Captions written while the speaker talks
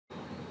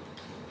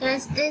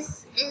Guys,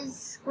 this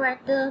is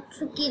quite a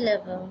tricky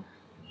level,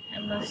 I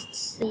must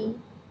say.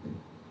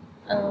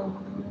 I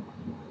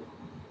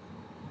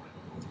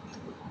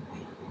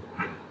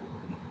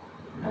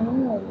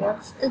don't know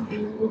what's the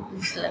deal with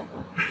this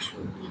level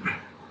actually.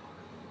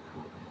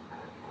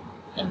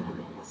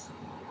 Anyways,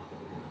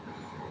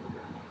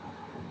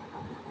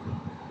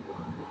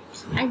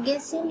 I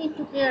guess you need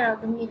to clear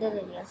out the middle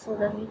area so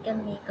that we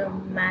can make a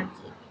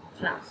magic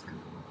flask.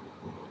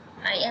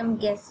 I am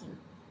guessing.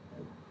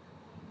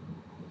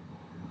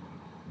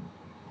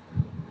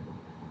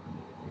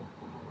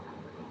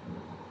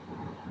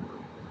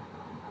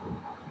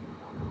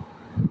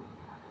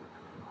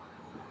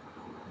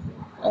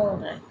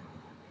 Alright.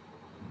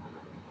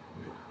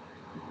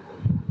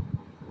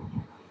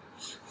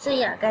 So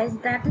yeah guys,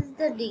 that is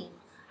the deal.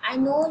 I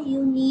know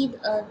you need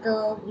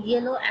the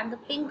yellow and the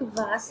pink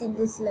vase in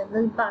this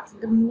level, but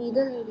the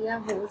middle area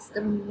holds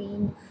the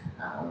main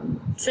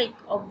trick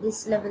of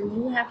this level.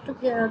 You have to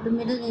clear out the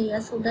middle area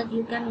so that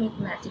you can make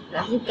magic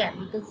flash. You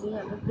can, because you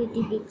have a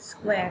pretty big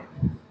square,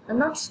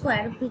 not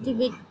square, a pretty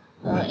big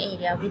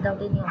area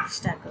without any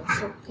obstacles.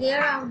 So clear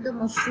out the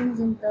mushrooms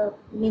in the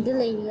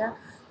middle area,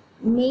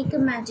 make a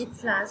magic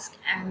flask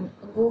and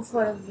go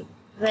for a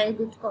very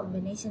good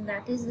combination.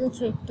 That is the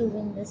trick to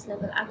win this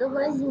level.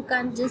 Otherwise you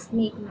can't just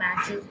make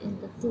matches in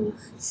the two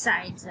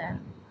sides and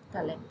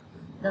collect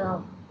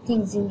the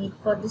things you need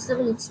for this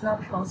level. It's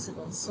not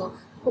possible. So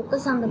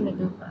focus on the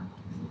middle part.